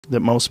that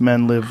most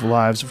men live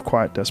lives of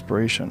quiet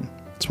desperation.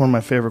 It's one of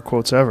my favorite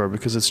quotes ever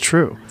because it's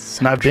true.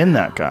 And I've been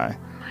that guy.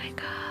 Oh my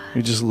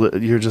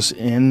God. You're just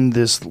in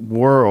this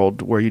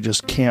world where you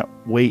just can't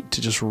wait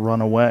to just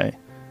run away.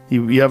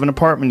 You have an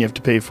apartment you have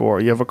to pay for.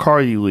 You have a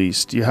car you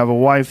leased. You have a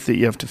wife that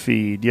you have to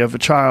feed. You have a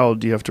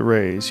child you have to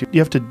raise. You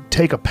have to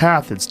take a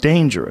path that's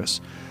dangerous.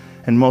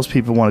 And most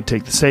people want to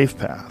take the safe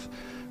path.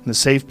 And the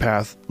safe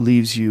path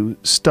leaves you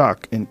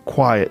stuck in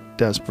quiet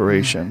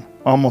desperation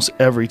almost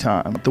every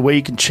time. The way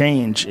you can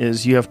change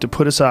is you have to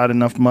put aside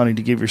enough money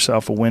to give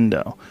yourself a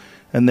window.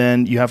 And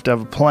then you have to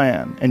have a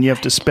plan. And you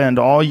have to spend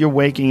all your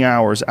waking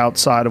hours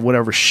outside of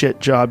whatever shit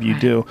job you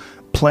do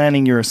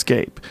planning your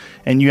escape.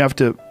 And you have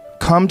to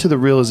come to the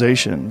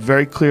realization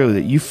very clearly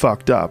that you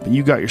fucked up and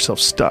you got yourself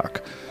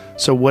stuck.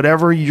 So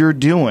whatever you're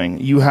doing,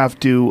 you have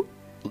to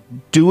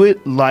do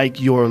it like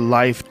your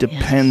life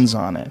depends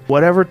on it.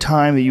 Whatever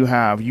time that you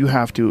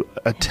have to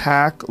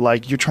attack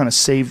like you're trying to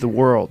save the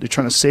world. You're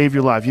trying to save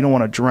your life. You don't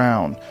want to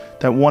drown.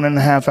 That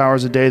 1.5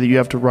 hours a day that you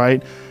have to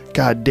write,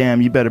 God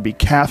damn, you better be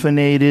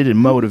caffeinated and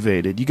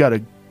motivated. You got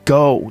to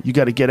go. You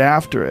got to get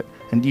after it.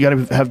 And you got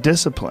to have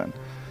discipline.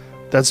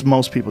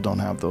 Most people don't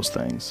have those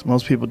things.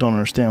 Most people don't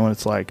understand what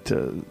it's like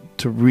to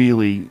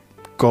really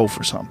go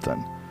for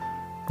something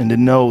and to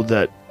know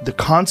that the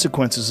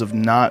consequences of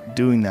not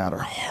doing that are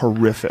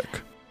horrific.